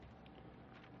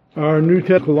our New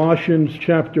Testament, Colossians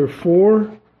chapter 4.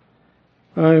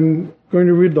 I'm going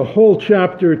to read the whole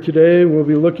chapter today. We'll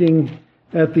be looking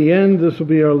at the end. This will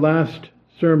be our last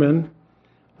sermon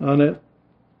on it.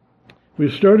 We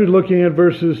started looking at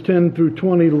verses 10 through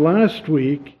 20 last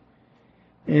week,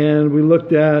 and we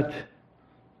looked at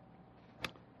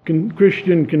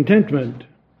Christian contentment.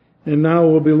 And now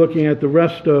we'll be looking at the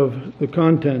rest of the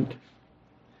content.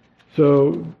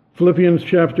 So, Philippians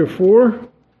chapter 4.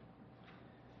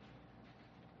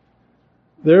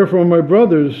 Therefore, my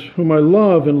brothers, whom I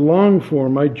love and long for,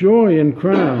 my joy and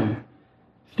crown,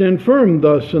 stand firm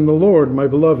thus in the Lord, my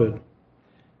beloved.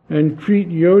 I entreat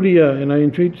Euodia and I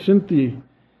entreat Syntyche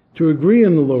to agree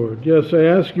in the Lord. Yes, I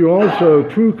ask you also,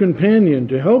 true companion,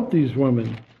 to help these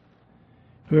women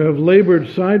who have labored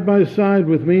side by side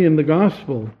with me in the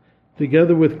gospel,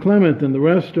 together with Clement and the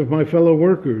rest of my fellow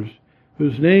workers,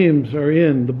 whose names are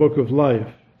in the book of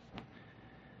life.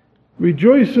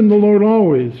 Rejoice in the Lord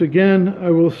always. Again,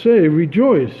 I will say,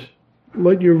 rejoice.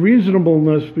 Let your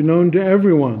reasonableness be known to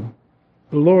everyone.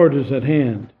 The Lord is at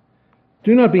hand.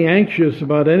 Do not be anxious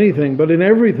about anything, but in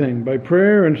everything, by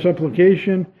prayer and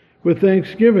supplication, with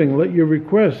thanksgiving, let your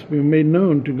requests be made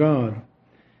known to God.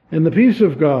 And the peace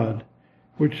of God,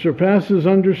 which surpasses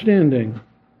understanding,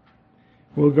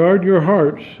 will guard your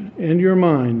hearts and your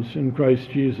minds in Christ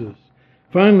Jesus.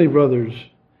 Finally, brothers,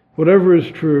 whatever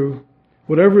is true,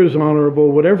 whatever is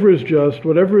honorable, whatever is just,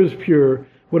 whatever is pure,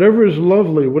 whatever is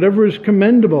lovely, whatever is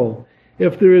commendable,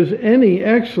 if there is any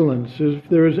excellence, if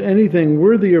there is anything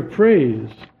worthy of praise,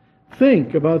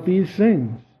 think about these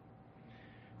things.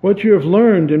 What you have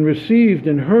learned and received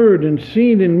and heard and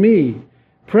seen in me,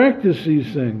 practice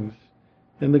these things,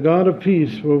 and the God of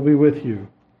peace will be with you.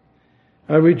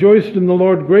 I rejoiced in the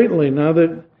Lord greatly now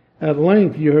that at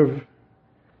length you have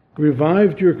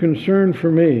revived your concern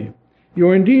for me. You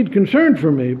are indeed concerned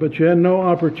for me, but you had no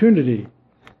opportunity.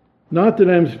 Not that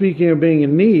I am speaking of being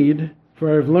in need, for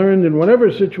I have learned in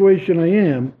whatever situation I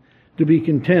am to be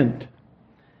content.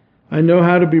 I know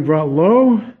how to be brought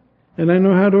low, and I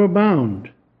know how to abound.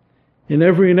 In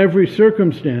every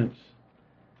circumstance,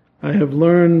 I have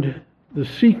learned the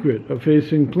secret of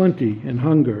facing plenty and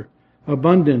hunger,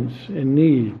 abundance and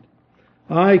need.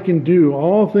 I can do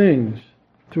all things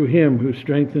through him who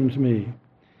strengthens me.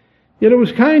 Yet it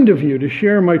was kind of you to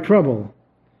share my trouble.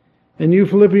 And you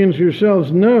Philippians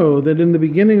yourselves know that in the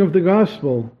beginning of the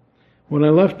gospel, when I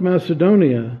left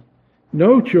Macedonia,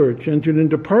 no church entered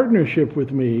into partnership with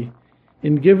me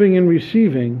in giving and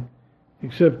receiving,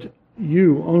 except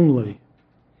you only.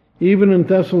 Even in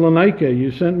Thessalonica,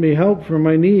 you sent me help for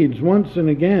my needs once and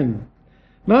again.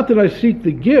 Not that I seek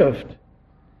the gift,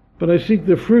 but I seek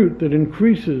the fruit that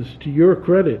increases to your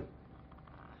credit.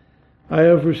 I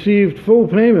have received full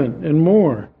payment and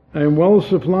more. I am well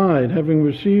supplied, having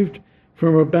received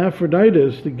from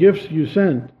Epaphroditus the gifts you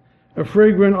sent, a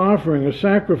fragrant offering, a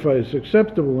sacrifice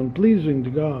acceptable and pleasing to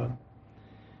God.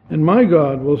 And my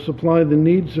God will supply the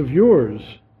needs of yours,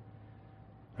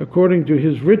 according to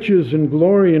his riches and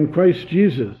glory in Christ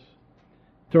Jesus.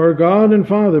 To our God and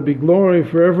Father be glory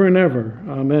forever and ever.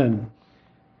 Amen.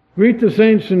 Greet the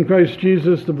saints in Christ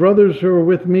Jesus. The brothers who are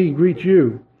with me greet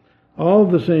you. All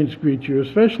the saints greet you,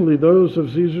 especially those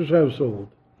of Caesar's household.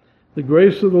 The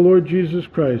grace of the Lord Jesus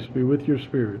Christ be with your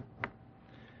spirit.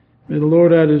 May the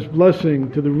Lord add his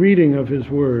blessing to the reading of his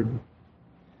word.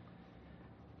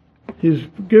 He's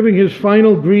giving his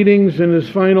final greetings and his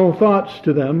final thoughts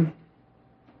to them.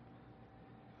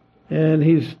 And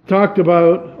he's talked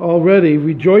about already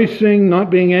rejoicing, not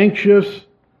being anxious,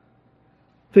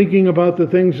 thinking about the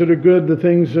things that are good, the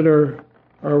things that are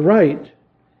right.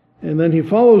 And then he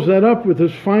follows that up with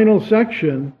his final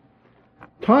section,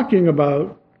 talking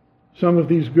about some of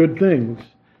these good things,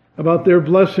 about their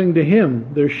blessing to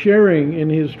him, their sharing in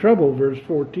his trouble, verse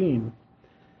 14.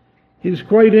 He's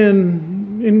quite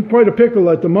in quite a pickle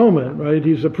at the moment, right?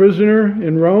 He's a prisoner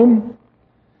in Rome,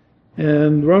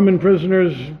 and Roman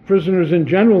prisoners in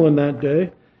general in that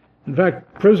day, in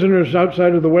fact, prisoners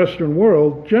outside of the Western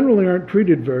world generally aren't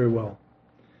treated very well.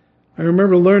 I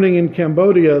remember learning in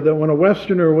Cambodia that when a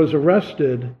Westerner was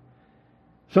arrested,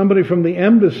 somebody from the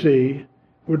embassy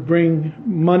would bring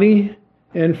money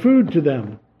and food to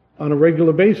them on a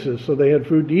regular basis so they had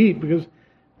food to eat, because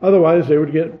otherwise they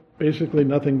would get basically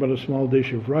nothing but a small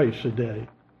dish of rice a day.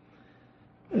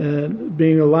 And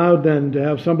being allowed then to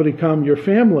have somebody come, your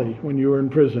family, when you were in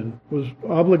prison, was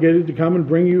obligated to come and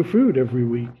bring you food every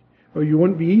week, or you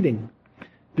wouldn't be eating,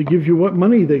 to give you what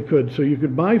money they could so you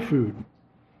could buy food.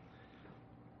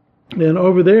 And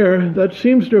over there, that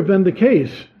seems to have been the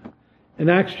case. In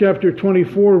Acts chapter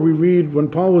 24, we read when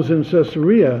Paul was in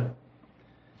Caesarea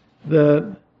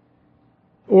that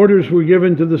orders were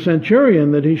given to the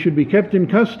centurion that he should be kept in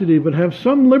custody but have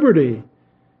some liberty,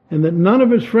 and that none of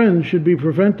his friends should be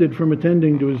prevented from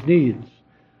attending to his needs.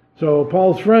 So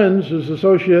Paul's friends, his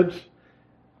associates,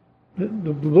 the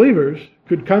believers,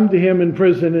 could come to him in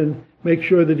prison and make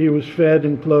sure that he was fed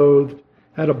and clothed,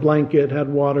 had a blanket, had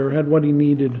water, had what he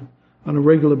needed on a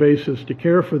regular basis to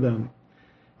care for them.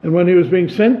 And when he was being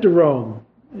sent to Rome,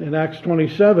 in Acts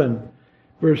 27,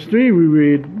 verse 3, we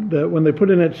read that when they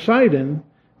put him at Sidon,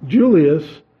 Julius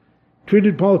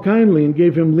treated Paul kindly and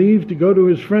gave him leave to go to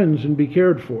his friends and be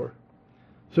cared for.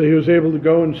 So he was able to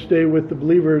go and stay with the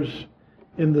believers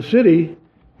in the city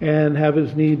and have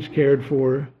his needs cared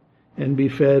for and be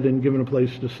fed and given a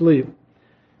place to sleep,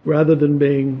 rather than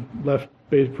being left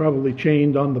probably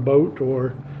chained on the boat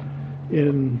or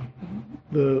in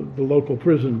the local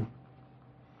prison.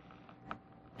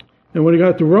 And when he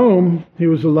got to Rome, he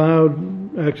was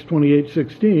allowed, Acts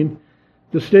 28:16,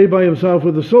 to stay by himself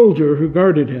with a soldier who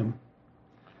guarded him.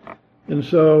 And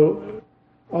so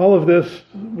all of this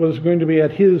was going to be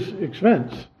at his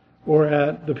expense, or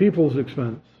at the people's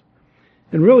expense.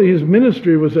 And really his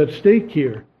ministry was at stake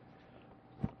here.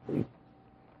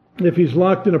 If he's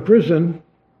locked in a prison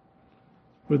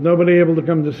with nobody able to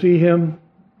come to see him,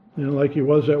 like he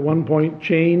was at one point,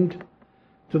 chained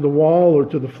to the wall or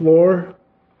to the floor,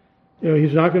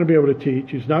 he's not going to be able to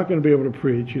teach. He's not going to be able to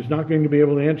preach. He's not going to be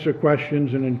able to answer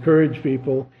questions and encourage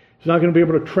people. He's not going to be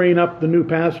able to train up the new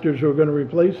pastors who are going to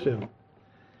replace him.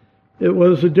 It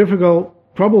was a difficult,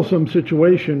 troublesome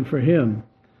situation for him.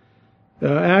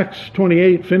 Acts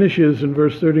 28 finishes in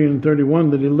verse 30 and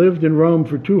 31 that he lived in Rome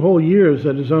for 2 whole years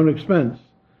at his own expense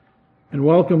and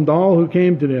welcomed all who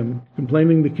came to him,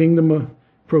 proclaiming the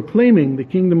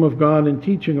kingdom of God and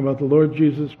teaching about the Lord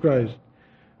Jesus Christ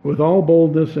with all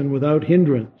boldness and without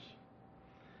hindrance.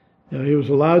 He was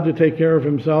allowed to take care of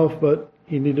himself, but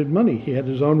he needed money. He had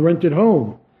his own rented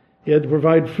home. He had to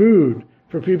provide food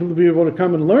for people to be able to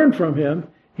come and learn from him.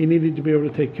 He needed to be able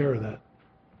to take care of that.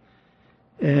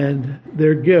 And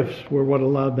their gifts were what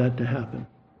allowed that to happen.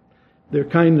 Their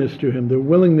kindness to him, their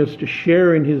willingness to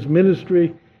share in his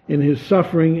ministry, in his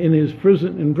suffering, in his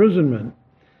imprisonment.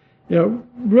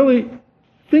 Really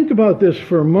think about this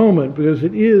for a moment, because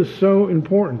it is so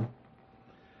important.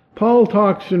 Paul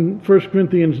talks in 1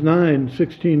 Corinthians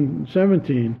 9:16,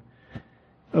 17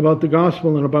 about the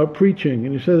gospel and about preaching.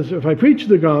 And he says, if I preach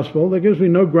the gospel, that gives me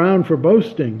no ground for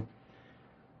boasting.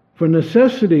 For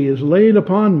necessity is laid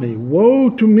upon me. Woe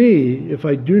to me if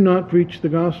I do not preach the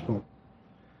gospel.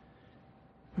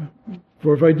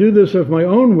 For if I do this of my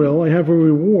own will, I have a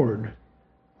reward.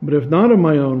 But if not of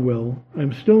my own will,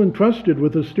 I'm still entrusted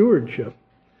with a stewardship.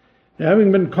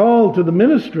 Having been called to the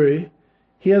ministry,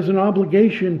 he has an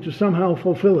obligation to somehow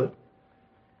fulfill it.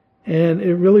 And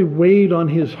it really weighed on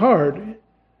his heart,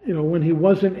 when he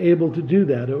wasn't able to do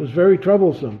that. It was very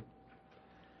troublesome.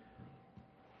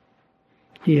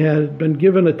 He had been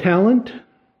given a talent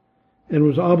and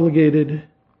was obligated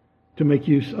to make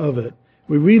use of it.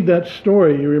 We read that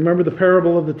story. You remember the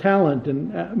parable of the talent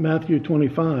in Matthew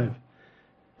 25.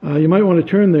 You might want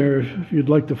to turn there if you'd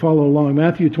like to follow along.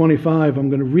 Matthew 25, I'm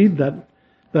going to read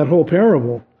that whole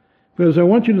parable, because I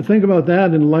want you to think about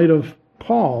that in light of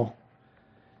Paul.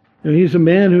 He's a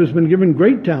man who has been given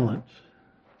great talents.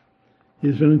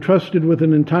 He's been entrusted with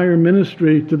an entire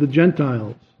ministry to the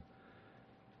Gentiles.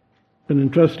 Been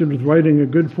entrusted with writing a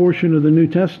good portion of the New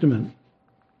Testament.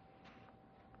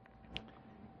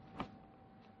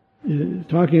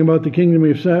 Talking about the kingdom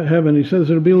of heaven, he says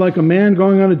it'll be like a man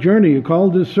going on a journey who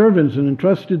called his servants and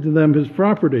entrusted to them his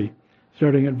property,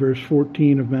 starting at verse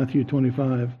 14 of Matthew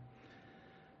 25.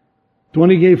 To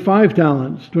one he gave 5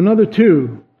 talents, to another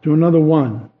 2, to another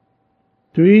 1,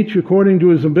 to each according to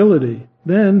his ability.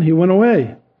 Then he went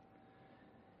away.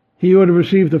 He who had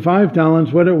received the 5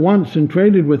 talents went at once and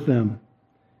traded with them,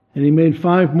 and he made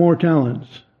 5 more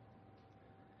talents.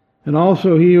 And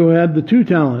also he who had the 2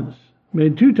 talents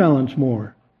made 2 talents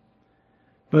more.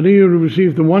 But he who had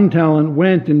received the 1 talent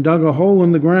went and dug a hole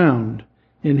in the ground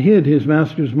and hid his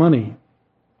master's money.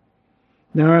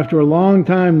 Now after a long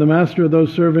time the master of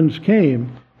those servants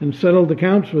came and settled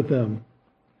accounts with them.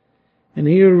 And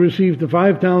he who had received the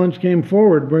 5 talents came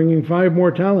forward, bringing 5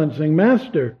 more talents, saying,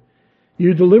 Master,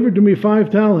 you delivered to me 5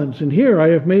 talents, and here I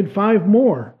have made 5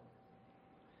 more.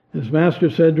 His master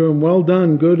said to him, Well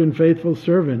done, good and faithful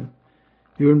servant.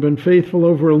 You have been faithful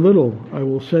over a little, I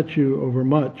will set you over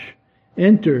much.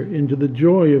 Enter into the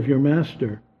joy of your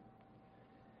master.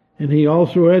 And he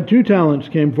also had 2 talents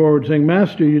came forward, saying,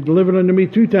 Master, you delivered unto me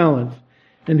 2 talents,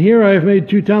 and here I have made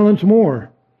 2 talents more.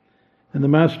 And the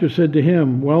master said to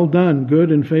him, Well done,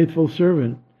 good and faithful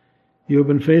servant. You have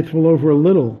been faithful over a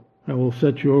little, I will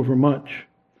set you over much.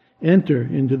 Enter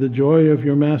into the joy of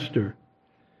your master.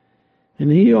 And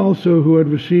he also who had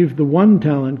received the 1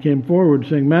 talent came forward,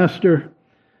 saying, Master,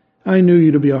 I knew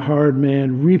you to be a hard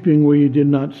man, reaping where you did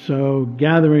not sow,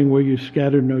 gathering where you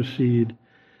scattered no seed.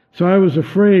 So I was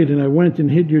afraid, and I went and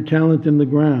hid your talent in the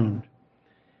ground.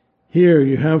 Here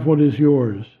you have what is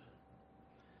yours.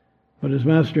 But his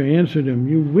master answered him,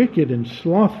 You wicked and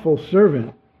slothful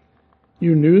servant,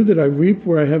 you knew that I reap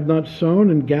where I have not sown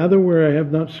and gather where I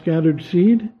have not scattered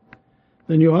seed?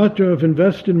 Then you ought to have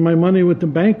invested my money with the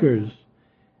bankers,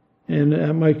 and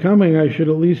at my coming I should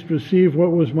at least receive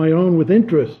what was my own with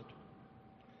interest.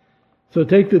 So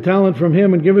take the talent from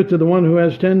him and give it to the one who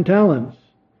has 10 talents.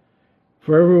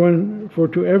 For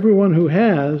to everyone who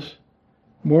has,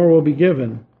 more will be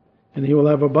given, and he will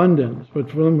have abundance. But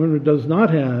for him who does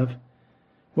not have,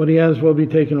 what he has will be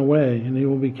taken away, and he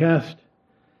will be cast,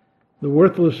 the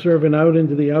worthless servant, out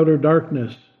into the outer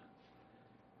darkness.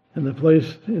 And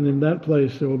in that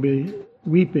place there will be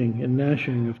weeping and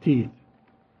gnashing of teeth.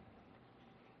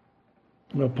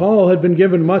 Now, Paul had been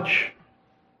given much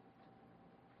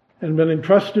and been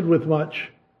entrusted with much,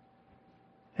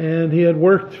 and he had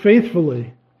worked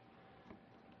faithfully,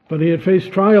 but he had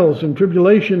faced trials and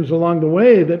tribulations along the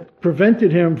way that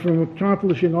prevented him from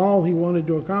accomplishing all he wanted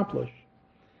to accomplish.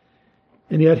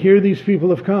 And yet here these people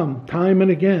have come time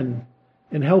and again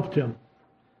and helped him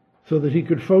so that he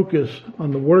could focus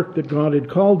on the work that God had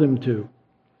called him to.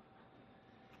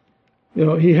 You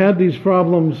know, he had these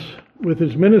problems with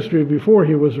his ministry before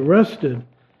he was arrested.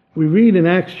 We read in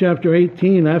Acts chapter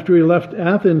 18, after he left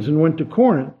Athens and went to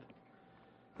Corinth,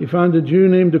 he found a Jew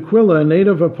named Aquila, a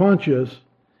native of Pontus,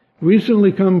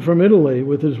 recently come from Italy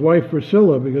with his wife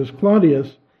Priscilla, because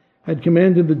Claudius had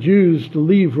commanded the Jews to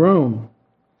leave Rome.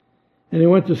 And he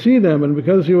went to see them, and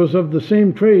because he was of the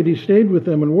same trade, he stayed with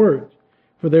them and worked,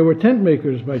 for they were tent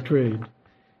makers by trade.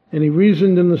 And he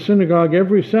reasoned in the synagogue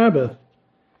every Sabbath,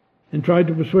 and tried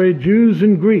to persuade Jews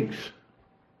and Greeks.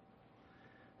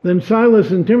 Then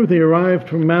Silas and Timothy arrived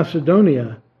from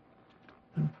Macedonia.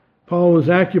 Paul was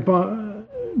occupied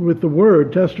with the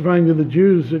word, testifying to the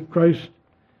Jews that Christ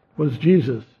was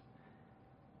Jesus.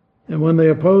 And when they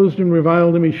opposed and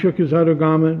reviled him, he shook his outer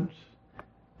garments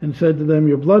and said to them,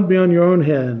 Your blood be on your own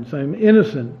heads. I am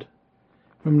innocent.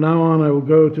 From now on I will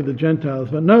go to the Gentiles.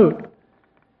 But note,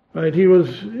 right, he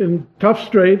was in tough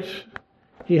straits.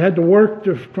 He had to work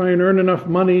to try and earn enough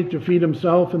money to feed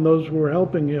himself and those who were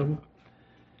helping him,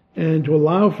 and to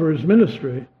allow for his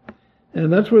ministry.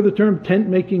 And that's where the term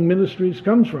tent-making ministries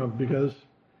comes from, because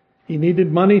he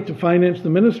needed money to finance the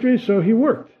ministry, so he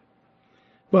worked.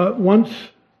 But once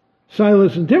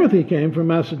Silas and Timothy came from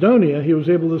Macedonia, he was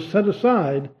able to set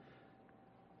aside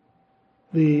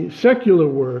the secular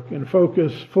work and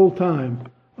focus full-time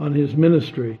on his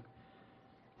ministry.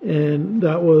 And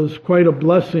that was quite a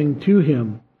blessing to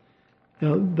him.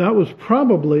 Now, that was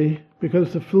probably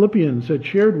because the Philippians had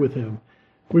shared with him.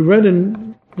 We read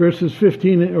in verses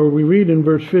 15, or we read in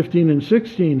verse 15 and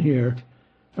 16 here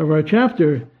of our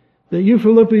chapter, that you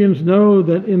Philippians know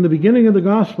that in the beginning of the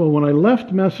gospel, when I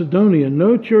left Macedonia,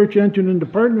 no church entered into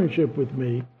partnership with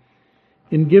me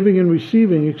in giving and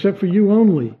receiving except for you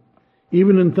only.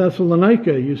 Even in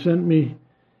Thessalonica, you sent me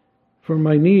for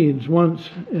my needs once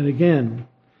and again.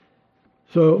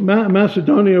 So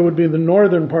Macedonia would be the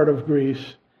northern part of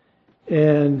Greece,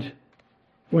 and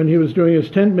when he was doing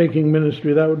his tent-making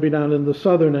ministry, that would be down in the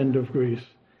southern end of Greece.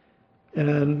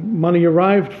 And money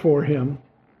arrived for him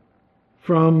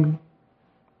from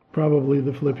probably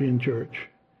the Philippian church.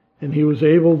 And he was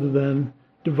able to then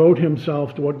devote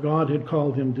himself to what God had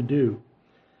called him to do.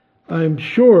 I'm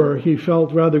sure he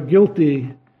felt rather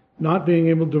guilty not being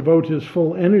able to devote his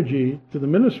full energy to the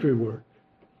ministry work.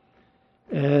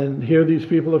 And here these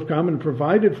people have come and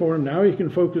provided for him. Now he can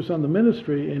focus on the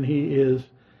ministry, and he is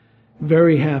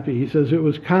very happy. He says, it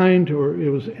was kind, or it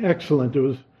was excellent. It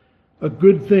was a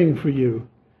good thing for you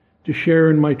to share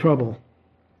in my trouble.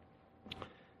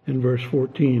 In verse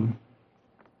 14.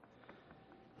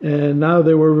 And now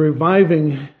they were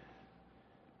reviving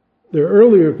their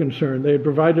earlier concern. They had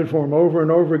provided for him over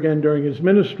and over again during his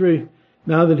ministry.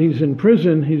 Now that he's in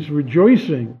prison, he's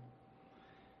rejoicing.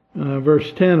 Verse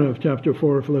 10 of chapter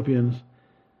 4 of Philippians.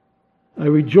 I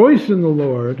rejoice in the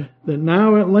Lord that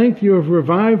now at length you have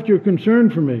revived your concern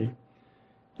for me.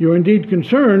 You were indeed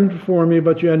concerned for me,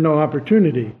 but you had no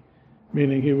opportunity.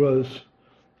 Meaning he was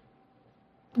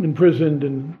imprisoned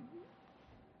in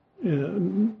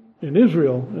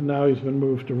Israel, and now he's been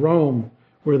moved to Rome,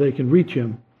 where they can reach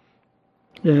him.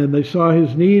 And they saw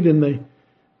his need, and they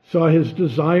saw his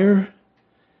desire,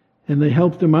 and they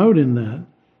helped him out in that.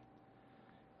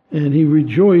 and he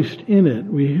rejoiced in it.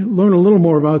 We learn a little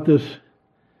more about this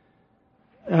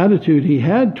attitude he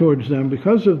had towards them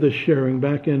because of this sharing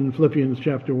back in Philippians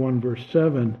chapter 1, verse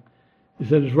 7. He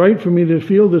said, it's right for me to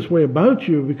feel this way about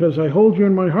you because I hold you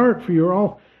in my heart, for you're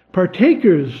all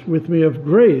partakers with me of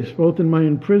grace, both in my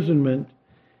imprisonment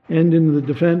and in the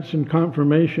defense and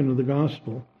confirmation of the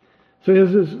gospel. So he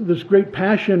has this great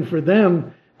passion for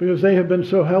them because they have been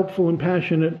so helpful and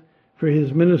passionate for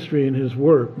his ministry and his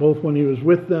work, both when he was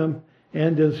with them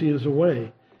and as he is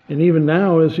away, and even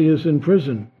now as he is in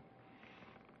prison.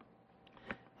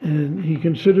 And he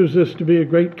considers this to be a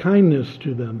great kindness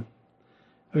to them,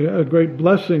 a great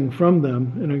blessing from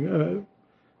them,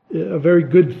 and a very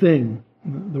good thing.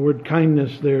 The word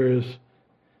kindness there is,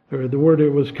 or the word it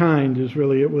was kind is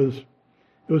really, it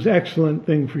was excellent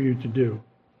thing for you to do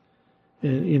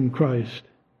in Christ.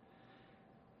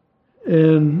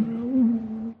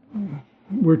 And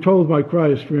we're told by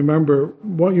Christ, remember,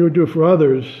 what you would do for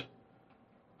others,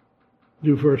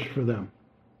 do first for them.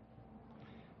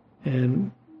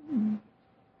 And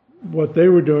what they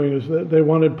were doing is that they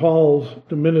wanted Paul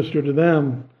to minister to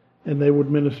them, and they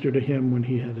would minister to him when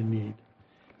he had a need.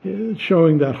 It's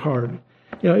showing that heart.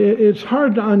 It's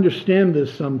hard to understand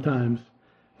this sometimes,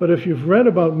 but if you've read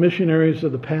about missionaries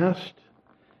of the past,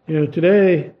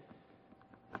 today,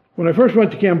 when I first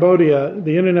went to Cambodia,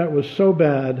 the internet was so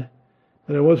bad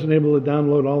that I wasn't able to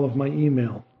download all of my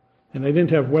email. And I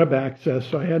didn't have web access,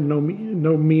 so I had no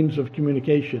means of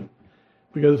communication.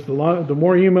 Because the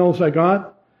more emails I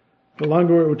got, the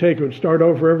longer it would take. It would start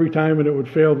over every time and it would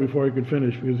fail before I could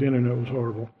finish because the internet was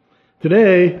horrible.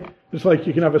 Today, it's like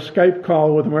you can have a Skype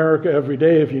call with America every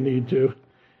day if you need to.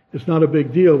 It's not a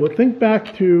big deal. But think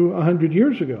back to 100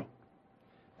 years ago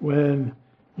when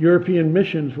European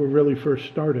missions were really first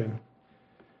starting.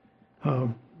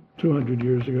 200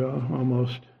 years ago,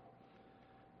 almost.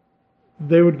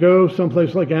 They would go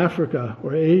someplace like Africa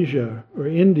or Asia or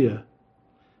India.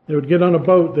 They would get on a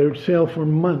boat. They would sail for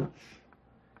months.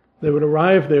 They would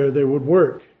arrive there. They would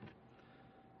work.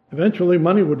 Eventually,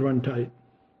 money would run tight.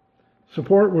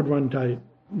 Support would run tight.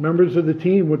 Members of the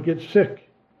team would get sick,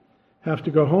 have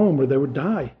to go home, or they would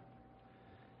die.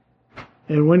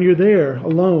 And when you're there,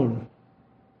 alone,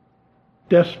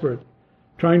 desperate,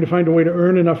 trying to find a way to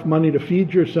earn enough money to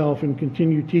feed yourself and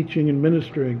continue teaching and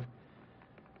ministering,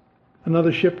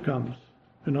 another ship comes,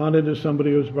 and on it is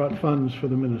somebody who's brought funds for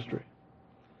the ministry.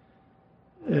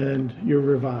 And you're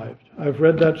revived. I've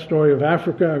read that story of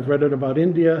Africa. I've read it about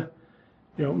India.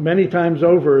 Many times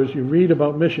over, as you read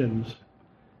about missions,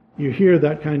 you hear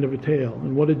that kind of a tale,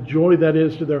 and what a joy that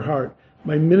is to their heart.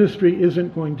 My ministry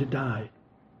isn't going to die.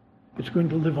 It's going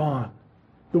to live on.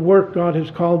 The work God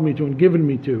has called me to and given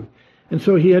me to. And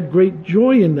so he had great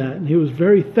joy in that, and he was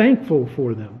very thankful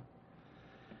for them.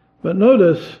 But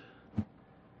notice,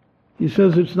 he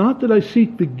says, it's not that I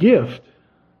seek the gift,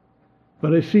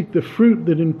 but I seek the fruit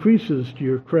that increases to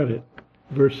your credit.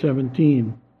 Verse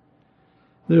 17.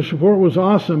 Their support was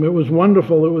awesome. It was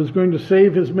wonderful. It was going to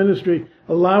save his ministry,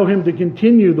 allow him to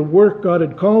continue the work God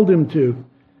had called him to.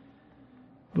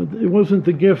 But it wasn't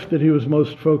the gift that he was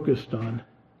most focused on.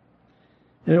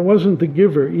 And it wasn't the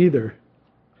giver either.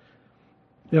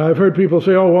 I've heard people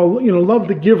say, love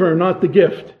the giver, not the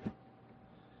gift.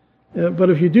 But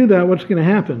if you do that, what's going to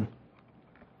happen?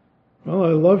 Well, I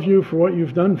love you for what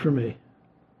you've done for me.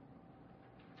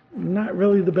 Not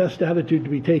really the best attitude to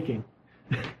be taking.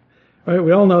 Right?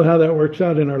 We all know how that works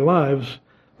out in our lives.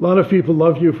 A lot of people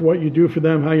love you for what you do for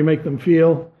them, how you make them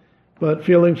feel. But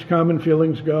feelings come and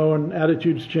feelings go, and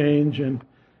attitudes change, and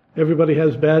everybody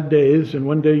has bad days, and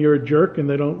one day you're a jerk and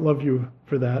they don't love you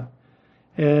for that.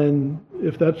 And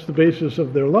if that's the basis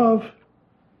of their love,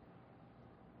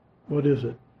 what is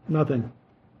it? Nothing.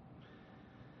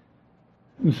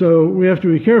 And so we have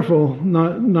to be careful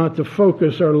not to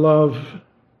focus our love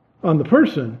on the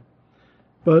person.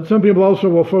 But some people also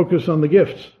will focus on the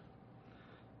gifts.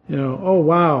 Oh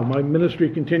wow, my ministry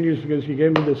continues because you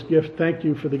gave me this gift. Thank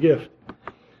you for the gift.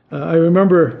 I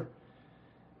remember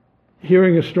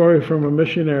hearing a story from a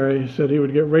missionary. He said he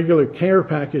would get regular care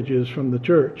packages from the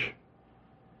church.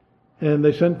 And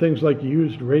they sent things like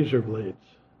used razor blades.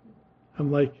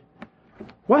 I'm like,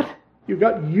 what? You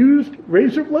got used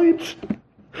razor blades?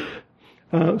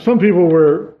 Some people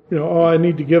were, I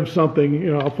need to give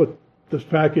something, I'll put this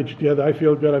package together. I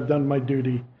feel good. I've done my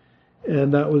duty.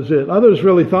 And that was it. Others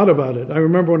really thought about it. I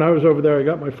remember when I was over there, I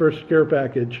got my first care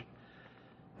package,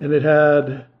 and it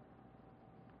had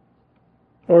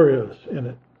Oreos in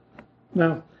it.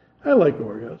 Now, I like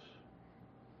Oreos.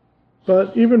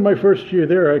 But even my first year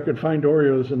there, I could find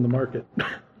Oreos in the market.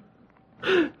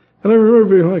 And I remember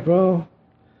being like, well,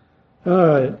 all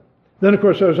right. Then, of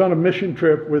course, I was on a mission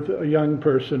trip with a young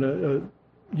person,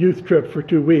 a youth trip for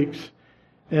 2 weeks.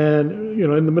 And,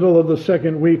 in the middle of the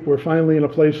second week, we're finally in a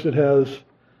place that has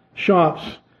shops.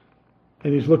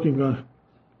 And he's looking,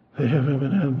 they have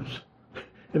M&Ms.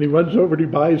 And he runs over and he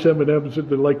buys M&Ms, and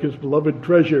they're like his beloved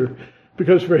treasure.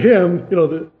 Because for him,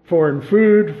 the foreign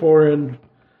food, foreign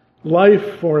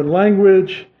life, foreign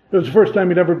language. It was the first time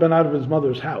he'd ever been out of his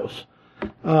mother's house.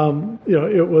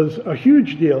 It was a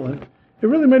huge deal. And it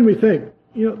really made me think,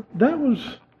 that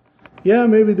was,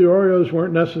 maybe the Oreos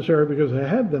weren't necessary because I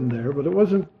had them there, but it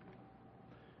wasn't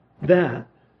that.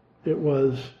 It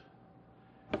was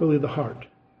really the heart.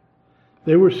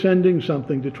 They were sending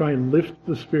something to try and lift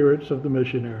the spirits of the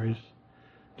missionaries,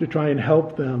 to try and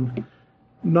help them.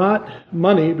 Not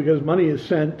money, because money is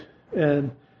sent,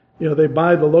 and they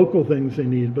buy the local things they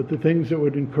need, but the things that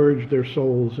would encourage their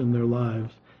souls and their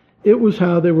lives. It was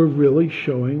how they were really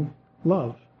showing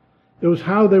love. It was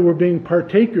how they were being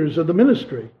partakers of the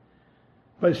ministry,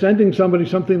 by sending somebody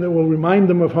something that will remind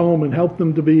them of home and help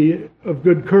them to be of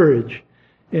good courage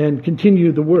and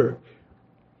continue the work.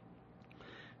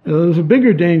 Now, there's a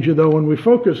bigger danger, though, when we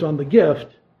focus on the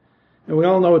gift, and we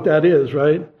all know what that is,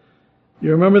 right?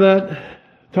 You remember that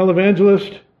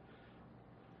televangelist?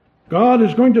 God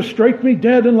is going to strike me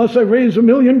dead unless I raise $1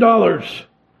 million.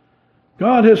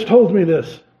 God has told me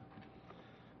this.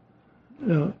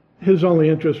 His only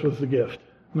interest was the gift,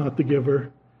 not the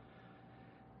giver.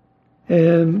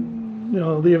 And,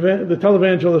 the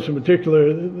televangelists in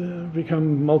particular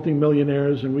become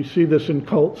multimillionaires, and we see this in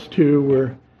cults too,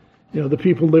 where, the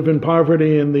people live in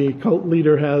poverty and the cult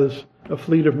leader has a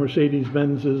fleet of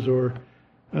Mercedes-Benzes or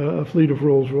a fleet of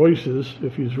Rolls-Royces,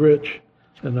 if he's rich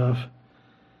enough.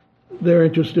 They're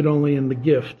interested only in the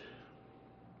gift.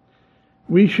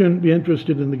 We shouldn't be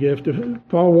interested in the gift.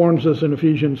 Paul warns us in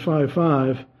Ephesians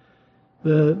 5:5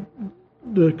 that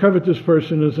the covetous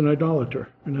person is an idolater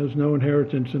and has no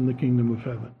inheritance in the kingdom of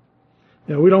heaven.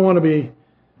 Now, we don't want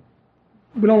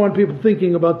people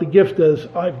thinking about the gift as,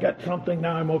 I've got something,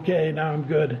 now I'm okay, now I'm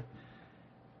good.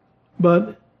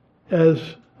 But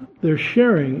as they're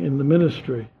sharing in the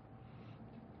ministry.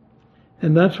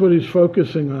 And that's what he's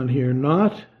focusing on here,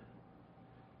 not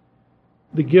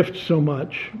the gift so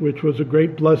much, which was a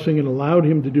great blessing and allowed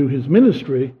him to do his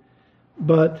ministry,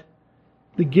 but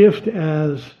the gift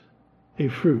as a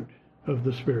fruit of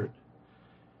the Spirit.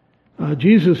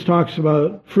 Jesus talks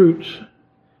about fruits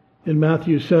in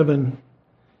Matthew 7.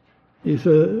 He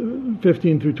says,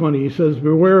 15 through 20. He says,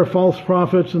 beware of false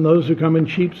prophets and those who come in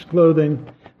sheep's clothing,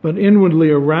 but inwardly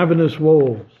are ravenous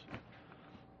wolves.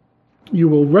 You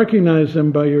will recognize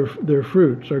them by their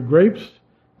fruits. Are grapes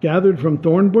gathered from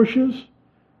thorn bushes?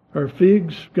 Are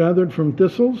figs gathered from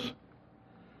thistles?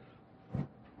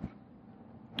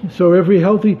 So every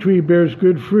healthy tree bears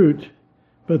good fruit,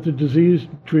 but the diseased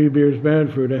tree bears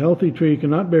bad fruit. A healthy tree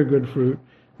cannot bear good fruit,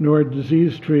 nor a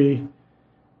diseased tree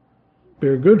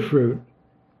bear good fruit.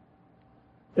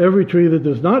 Every tree that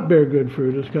does not bear good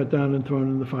fruit is cut down and thrown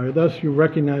in the fire. Thus you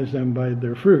recognize them by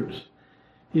their fruits.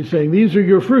 He's saying, these are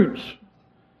your fruits.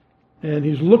 And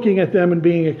he's looking at them and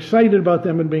being excited about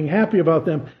them and being happy about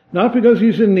them. Not because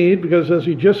he's in need, because as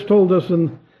he just told us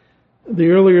in the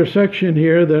earlier section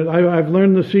here, that I've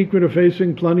learned the secret of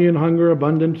facing plenty and hunger,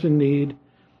 abundance and need.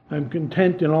 I'm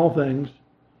content in all things.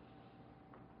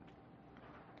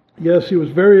 Yes, he was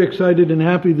very excited and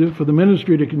happy for the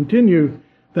ministry to continue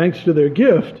thanks to their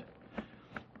gift.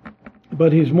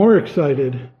 But he's more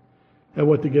excited at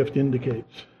what the gift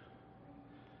indicates.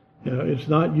 It's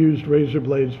not used razor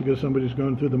blades because somebody's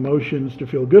going through the motions to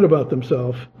feel good about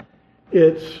themselves.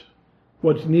 It's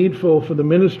what's needful for the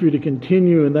ministry to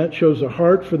continue, and that shows a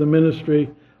heart for the ministry,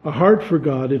 a heart for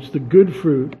God. It's the good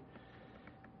fruit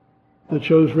that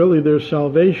shows really their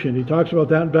salvation. He talks about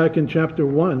that back in chapter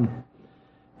 1,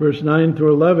 verse 9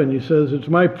 through 11. He says, it's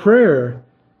my prayer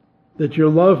that your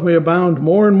love may abound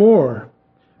more and more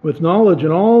with knowledge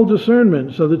and all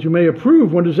discernment, so that you may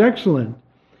approve what is excellent,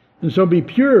 and so be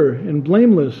pure and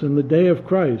blameless in the day of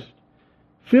Christ,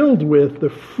 filled with the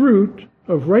fruit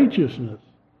of righteousness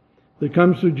that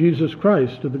comes through Jesus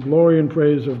Christ to the glory and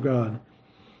praise of God.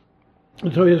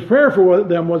 And so his prayer for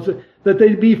them was that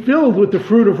they be filled with the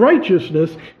fruit of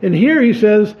righteousness. And here he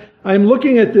says, I'm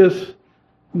looking at this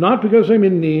not because I'm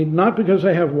in need, not because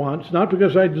I have wants, not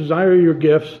because I desire your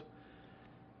gifts,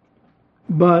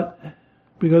 but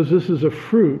because this is a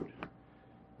fruit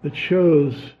that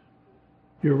shows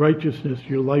your righteousness,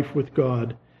 your life with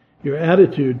God, your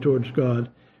attitude towards God.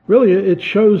 Really, it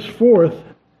shows forth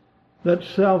that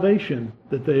salvation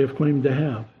that they have claimed to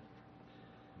have.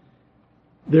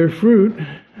 Their fruit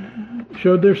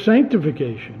showed their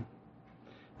sanctification.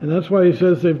 And that's why he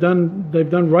says they've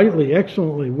done rightly,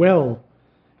 excellently, well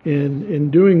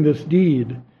in doing this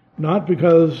deed, not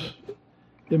because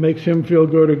it makes him feel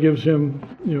good or gives him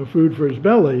food for his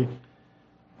belly,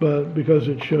 but because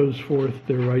it shows forth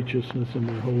their righteousness and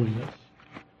their holiness.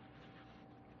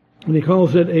 And he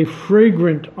calls it a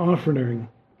fragrant offering.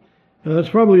 Now that's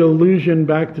probably an allusion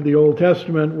back to the Old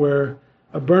Testament where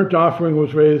a burnt offering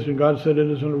was raised and God said it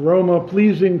is an aroma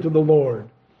pleasing to the Lord.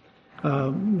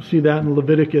 See that in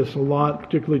Leviticus a lot,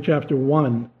 particularly chapter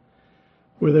 1,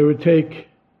 where they would take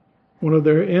one of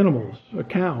their animals, a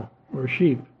cow or a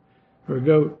sheep or a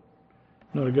goat,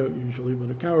 not a goat usually, but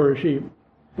a cow or a sheep,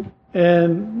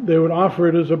 and they would offer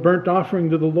it as a burnt offering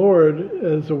to the Lord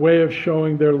as a way of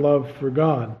showing their love for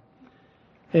God.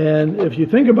 And if you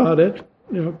think about it,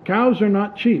 cows are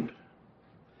not cheap.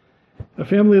 A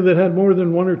family that had more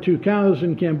than 1 or 2 cows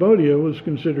in Cambodia was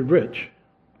considered rich.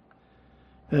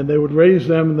 And they would raise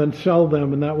them and then sell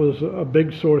them, and that was a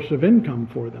big source of income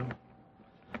for them.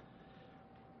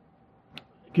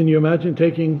 Can you imagine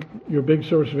taking your big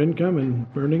source of income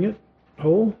and burning it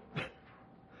whole?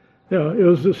 It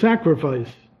was a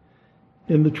sacrifice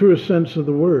in the truest sense of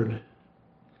the word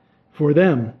for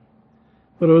them.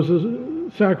 But it was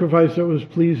a sacrifice that was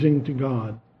pleasing to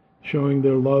God, showing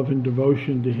their love and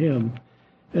devotion to Him.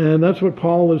 And that's what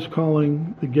Paul is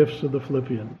calling the gifts of the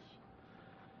Philippians.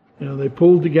 They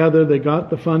pulled together, they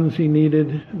got the funds he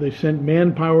needed, they sent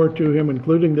manpower to him,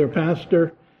 including their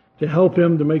pastor, to help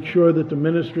him to make sure that the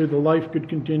ministry of the life could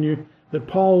continue, that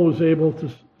Paul was able to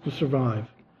survive.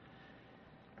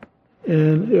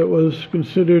 And it was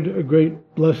considered a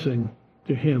great blessing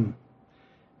to him.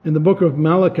 In the book of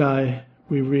Malachi,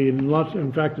 we read,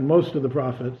 in fact in most of the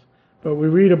prophets, but we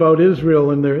read about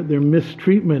Israel and their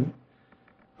mistreatment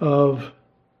of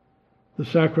the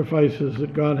sacrifices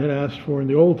that God had asked for in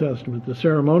the Old Testament, the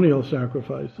ceremonial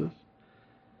sacrifices.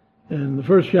 In the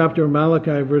first chapter of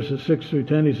Malachi, verses 6 through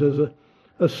 10, he says,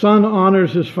 "A son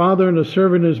honors his father and a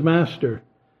servant his master.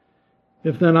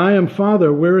 If then I am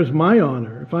father, where is my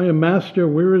honor? If I am master,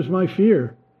 where is my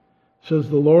fear? Says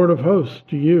the Lord of hosts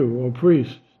to you, O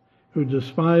priests, who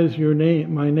despise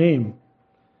my name.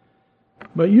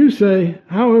 But you say,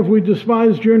 how have we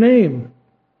despised your name?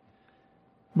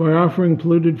 By offering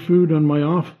polluted food on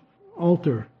my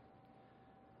altar.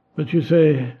 But you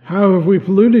say, how have we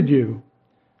polluted you?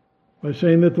 By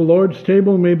saying that the Lord's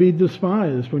table may be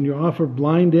despised when you offer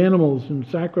blind animals in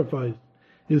sacrifice.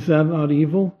 Is that not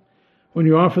evil? When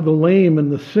you offer the lame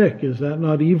and the sick, is that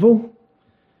not evil?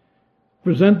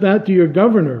 Present that to your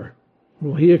governor.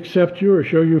 Will he accept you or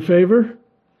show you favor?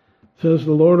 Says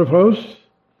the Lord of hosts.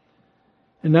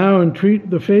 And now entreat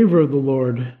the favor of the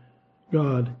Lord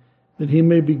God, that he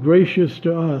may be gracious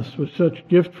to us. With such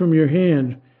gift from your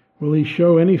hand, will he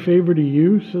show any favor to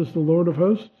you, says the Lord of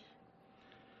hosts?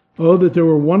 Oh, that there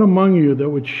were one among you that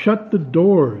would shut the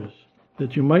doors,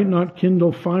 that you might not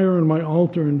kindle fire on my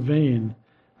altar in vain.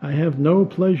 I have no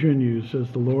pleasure in you, says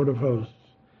the Lord of hosts,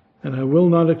 and I will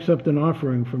not accept an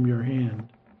offering from your hand.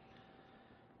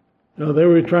 Now, they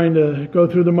were trying to go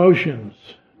through the motions,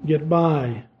 get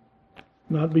by,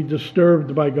 not be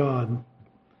disturbed by God,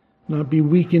 not be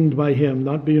weakened by Him,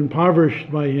 not be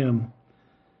impoverished by Him,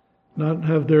 not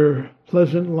have their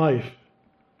pleasant life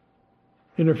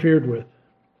interfered with.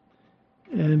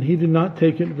 And He did not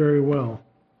take it very well.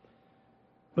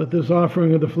 But this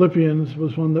offering of the Philippians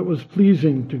was one that was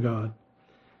pleasing to God.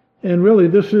 And really,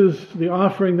 this is the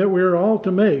offering that we are all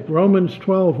to make. Romans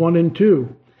 12, 1 and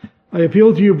 2. I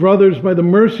appeal to you, brothers, by the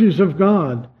mercies of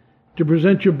God, to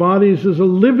present your bodies as a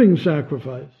living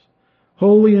sacrifice,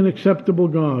 holy and acceptable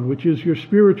God, which is your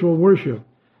spiritual worship.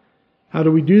 How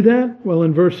do we do that? Well,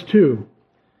 in verse 2,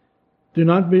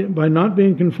 by not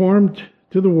being conformed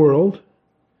to the world,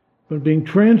 but being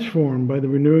transformed by the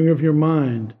renewing of your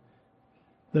mind,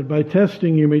 that by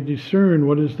testing you may discern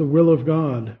what is the will of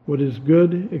God, what is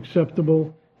good,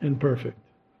 acceptable, and perfect.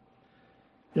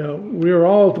 We are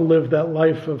all to live that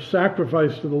life of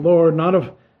sacrifice to the Lord,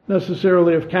 not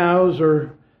necessarily of cows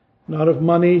or not of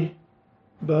money,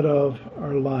 but of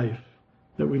our life,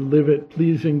 that we live it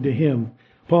pleasing to Him.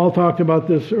 Paul talked about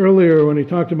this earlier when he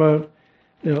talked about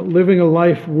living a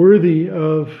life worthy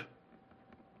of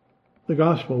the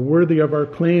gospel, worthy of our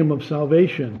claim of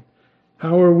salvation.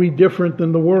 How are we different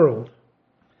than the world?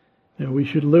 We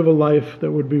should live a life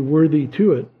that would be worthy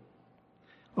to it,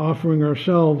 offering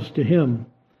ourselves to Him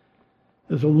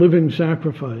as a living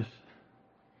sacrifice.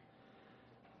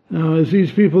 Now, as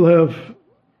these people have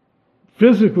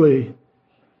physically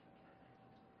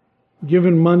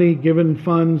given money, given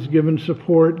funds, given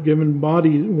support, given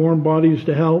warm bodies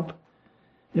to help,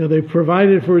 they've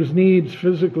provided for his needs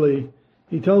physically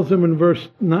he tells them in verse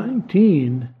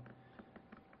 19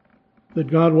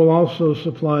 that God will also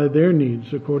supply their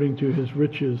needs according to his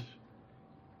riches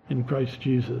in Christ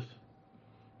Jesus.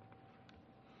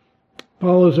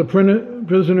 Paul is a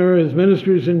prisoner. His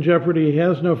ministry is in jeopardy. He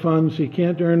has no funds. He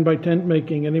can't earn by tent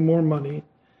making any more money.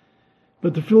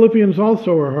 But the Philippians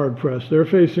also are hard pressed. They're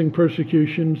facing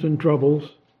persecutions and troubles.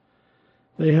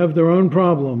 They have their own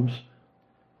problems.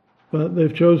 But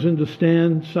they've chosen to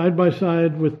stand side by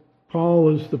side with Paul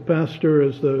as the pastor,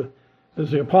 as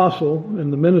the apostle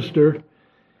and the minister,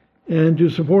 and to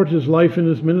support his life and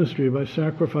his ministry by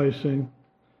sacrificing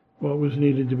what was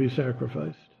needed to be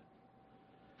sacrificed.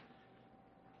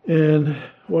 And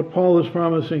what Paul is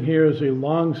promising here is a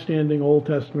long-standing Old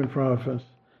Testament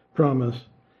promise.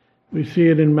 We see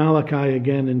it in Malachi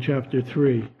again in chapter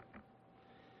 3.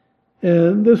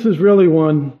 And this is really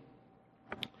one,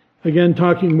 again,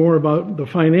 talking more about the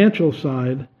financial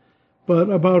side,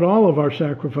 but about all of our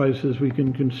sacrifices we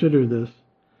can consider this.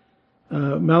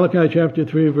 Malachi chapter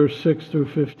 3, verse 6 through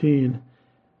 15.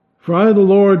 For I, the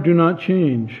Lord, do not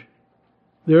change.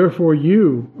 Therefore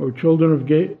you, O children of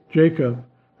Jacob,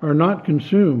 are not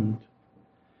consumed.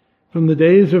 From the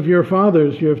days of your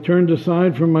fathers you have turned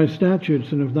aside from my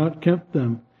statutes and have not kept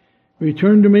them.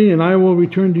 Return to me, and I will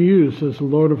return to you, says the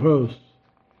Lord of hosts.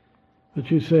 But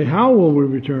you say, how will we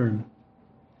return?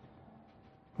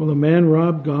 Will a man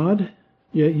rob God?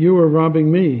 Yet you are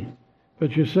robbing me.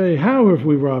 But you say, how have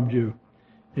we robbed you?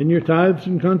 In your tithes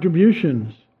and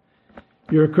contributions.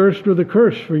 You are cursed with a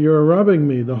curse, for you are robbing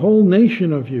me, the whole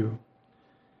nation of you.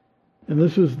 And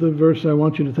this is the verse I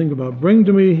want you to think about. Bring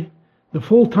to me the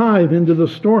full tithe into the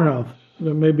storehouse, so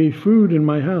there may be food in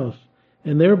my house,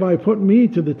 and thereby put me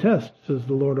to the test, says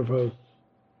the Lord of hosts.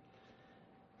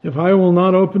 If I will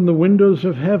not open the windows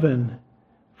of heaven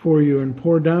for you and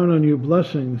pour down on you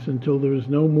blessings until there is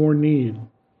no more need,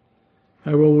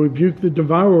 I will rebuke the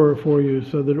devourer for you,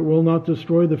 so that it will not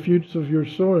destroy the fruits of your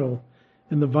soil,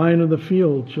 and the vine of the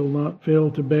field shall not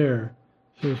fail to bear,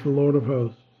 says the Lord of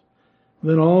hosts.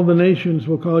 Then all the nations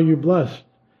will call you blessed,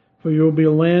 for you will be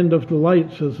a land of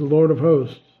delight, says the Lord of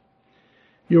hosts.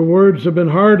 Your words have been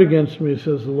hard against me,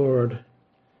 says the Lord.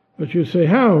 But you say,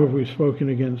 how have we spoken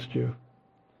against you?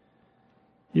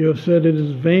 You have said it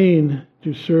is vain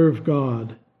to serve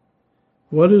God.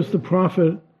 What is the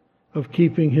profit of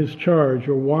keeping his charge,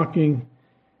 or walking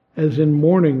as in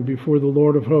mourning before the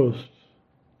Lord of hosts?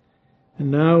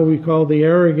 And now we call the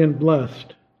arrogant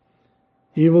blessed.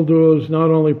 Evildoers not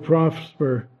only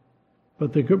prosper,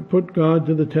 but they could put God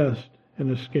to the test and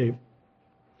escape.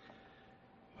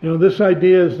 This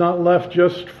idea is not left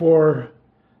just for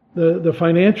the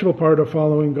financial part of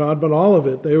following God, but all of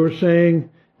it. They were saying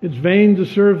it's vain to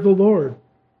serve the Lord.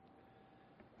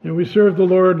 And we serve the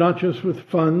Lord not just with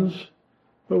funds,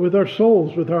 but with our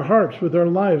souls, with our hearts, with our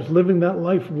lives, living that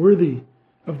life worthy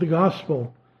of the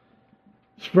gospel,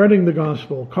 spreading the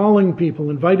gospel, calling people,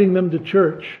 inviting them to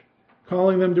church,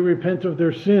 calling them to repent of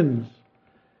their sins,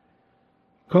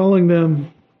 calling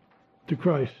them to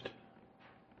Christ.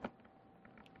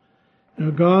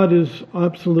 Now, God is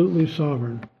absolutely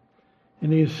sovereign,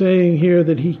 and he is saying here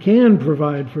that he can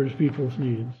provide for his people's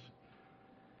needs.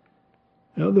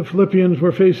 Now, the Philippians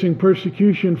were facing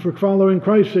persecution for following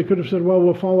Christ. They could have said, well,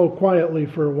 we'll follow quietly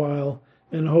for a while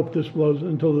and hope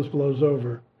until this blows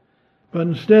over. But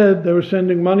instead, they were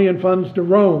sending money and funds to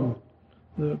Rome,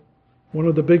 one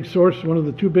of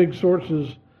the two big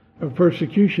sources of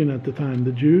persecution at the time,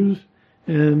 the Jews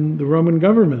and the Roman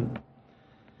government.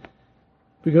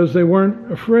 Because they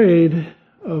weren't afraid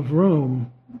of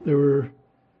Rome, they were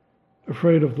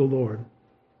afraid of the Lord.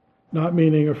 Not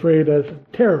meaning afraid as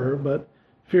terror, but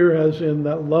fear as in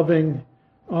that loving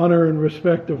honor and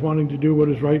respect of wanting to do what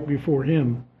is right before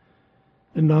him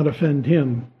and not offend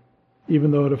him, even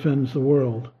though it offends the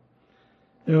world.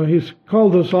 He's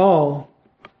called us all,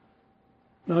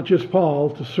 not just Paul,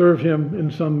 to serve him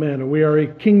in some manner. We are a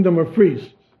kingdom of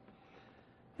priests.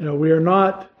 We are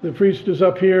not, the priest is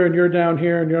up here and you're down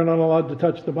here and you're not allowed to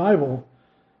touch the Bible,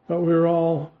 but we're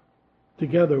all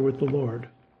together with the Lord.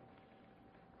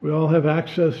 We all have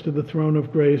access to the throne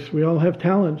of grace. We all have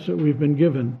talents that we've been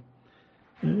given.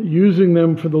 Using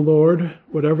them for the Lord,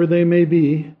 whatever they may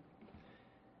be,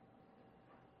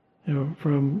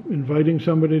 from inviting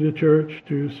somebody to church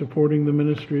to supporting the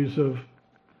ministries of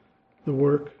the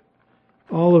work.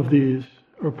 All of these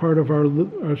are part of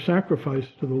our sacrifice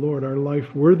to the Lord, our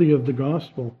life worthy of the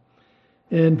gospel,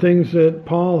 and things that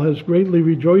Paul has greatly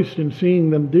rejoiced in seeing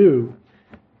them do,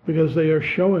 because they are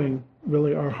showing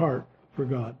really our heart for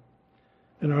God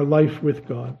and our life with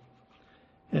God.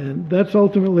 And that's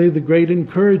ultimately the great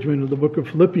encouragement of the book of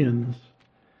Philippians,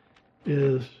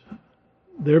 is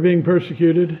They're being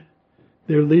persecuted.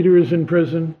 Their leader is in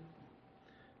prison.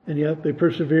 And yet they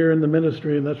persevere in the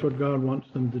ministry, and that's what God wants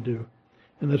them to do.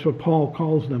 And that's what Paul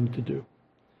calls them to do.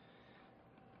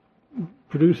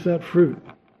 Produce that fruit.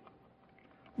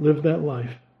 Live that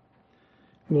life.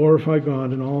 Glorify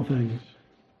God in all things.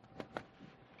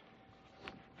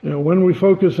 When we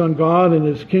focus on God and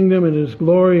His kingdom and His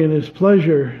glory and His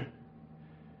pleasure,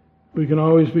 we can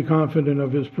always be confident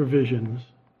of His provisions.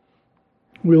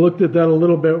 We looked at that a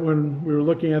little bit when we were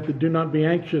looking at the do not be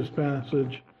anxious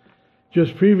passage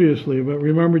just previously, but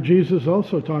remember Jesus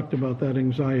also talked about that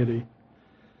anxiety.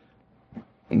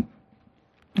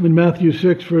 In Matthew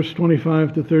 6, verse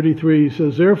 25 to 33, he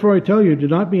says, "Therefore I tell you, do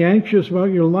not be anxious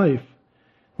about your life,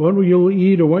 what you will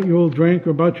eat or what you will drink,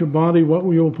 or about your body, what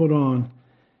you will put on.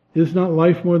 Is not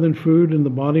life more than food, and the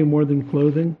body more than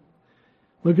clothing?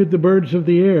 Look at the birds of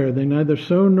the air. They neither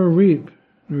sow nor reap,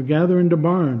 nor gather into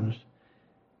barns,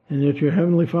 and yet your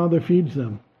heavenly Father feeds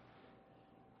them.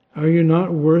 Are you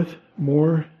not worth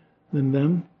more than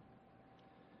them?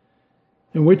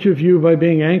 And which of you, by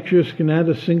being anxious, can add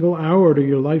a single hour to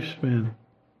your lifespan?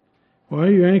 Why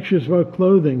are you anxious about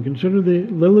clothing? Consider the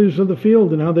lilies of the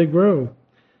field and how they grow.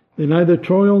 They neither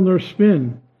toil nor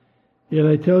spin. Yet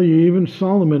I tell you, even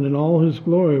Solomon in all his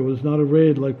glory was not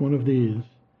arrayed like one of these.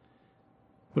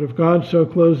 But if God so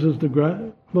clothes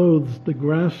the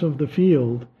grass of the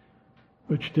field,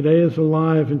 which today is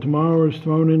alive and tomorrow is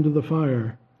thrown into the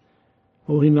fire,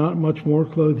 will He not much more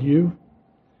clothe you,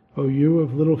 O you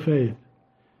of little faith?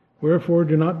 Wherefore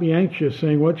do not be anxious,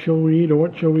 saying, what shall we eat, or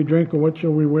what shall we drink, or what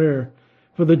shall we wear?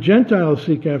 For the Gentiles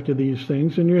seek after these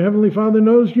things, and your heavenly Father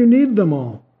knows you need them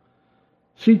all.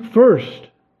 Seek first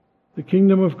the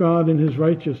kingdom of God and His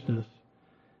righteousness,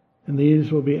 and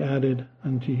these will be added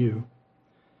unto you."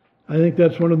 I think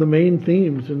that's one of the main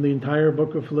themes in the entire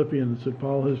book of Philippians that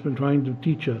Paul has been trying to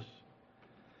teach us.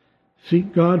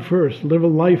 Seek God first. Live a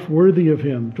life worthy of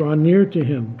Him. Draw near to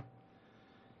Him.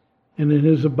 And in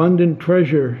His abundant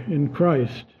treasure in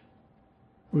Christ,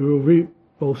 we will reap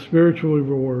both spiritual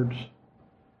rewards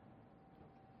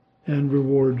and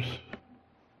rewards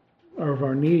of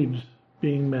our needs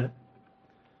being met,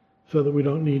 so that we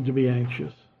don't need to be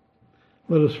anxious.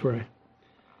 Let us pray.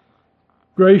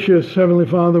 Gracious Heavenly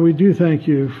Father, we do thank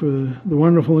You for the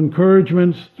wonderful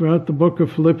encouragements throughout the book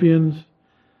of Philippians,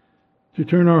 to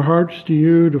turn our hearts to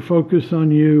You, to focus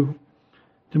on You,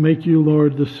 to make You,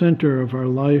 Lord, the center of our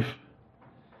life,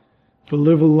 to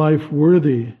live a life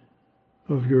worthy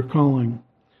of Your calling,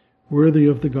 worthy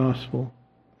of the gospel,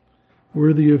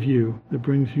 worthy of You, that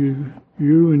brings You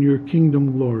and Your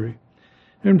kingdom glory.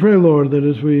 And pray, Lord, that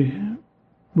as we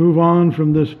move on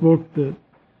from this book, that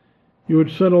You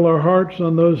would settle our hearts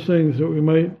on those things, that we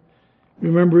might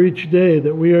remember each day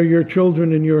that we are Your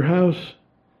children in Your house,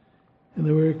 and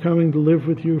that we are coming to live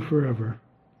with You forever.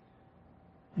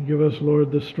 And give us,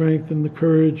 Lord, the strength and the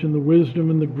courage and the wisdom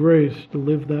and the grace to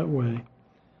live that way.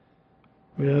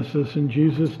 We ask this in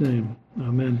Jesus' name.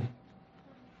 Amen.